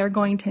skills that they're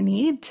going to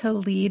need to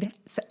lead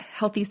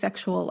healthy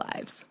sexual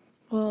lives.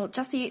 Well,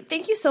 Jessie,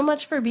 thank you so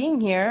much for being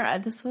here.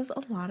 This was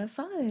a lot of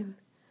fun.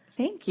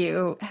 Thank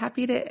you.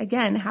 Happy to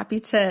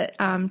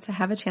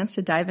have a chance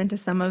to dive into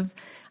some of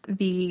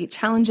the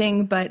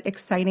challenging but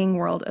exciting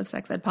world of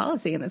sex ed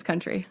policy in this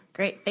country.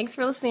 Great. Thanks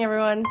for listening,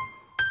 everyone.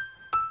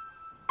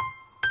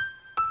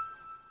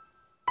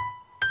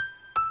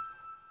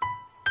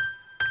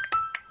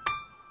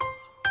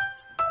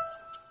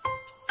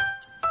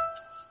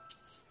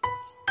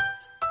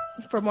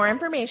 For more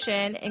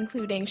information,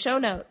 including show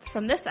notes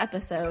from this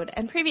episode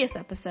and previous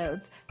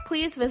episodes,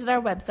 please visit our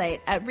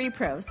website at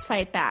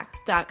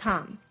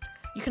reprosfightback.com.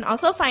 You can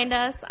also find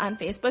us on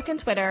Facebook and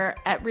Twitter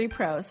at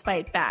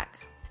reprosfightback.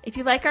 If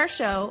you like our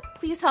show,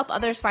 please help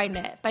others find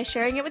it by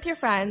sharing it with your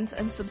friends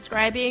and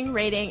subscribing,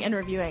 rating, and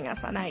reviewing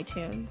us on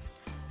iTunes.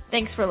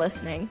 Thanks for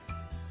listening.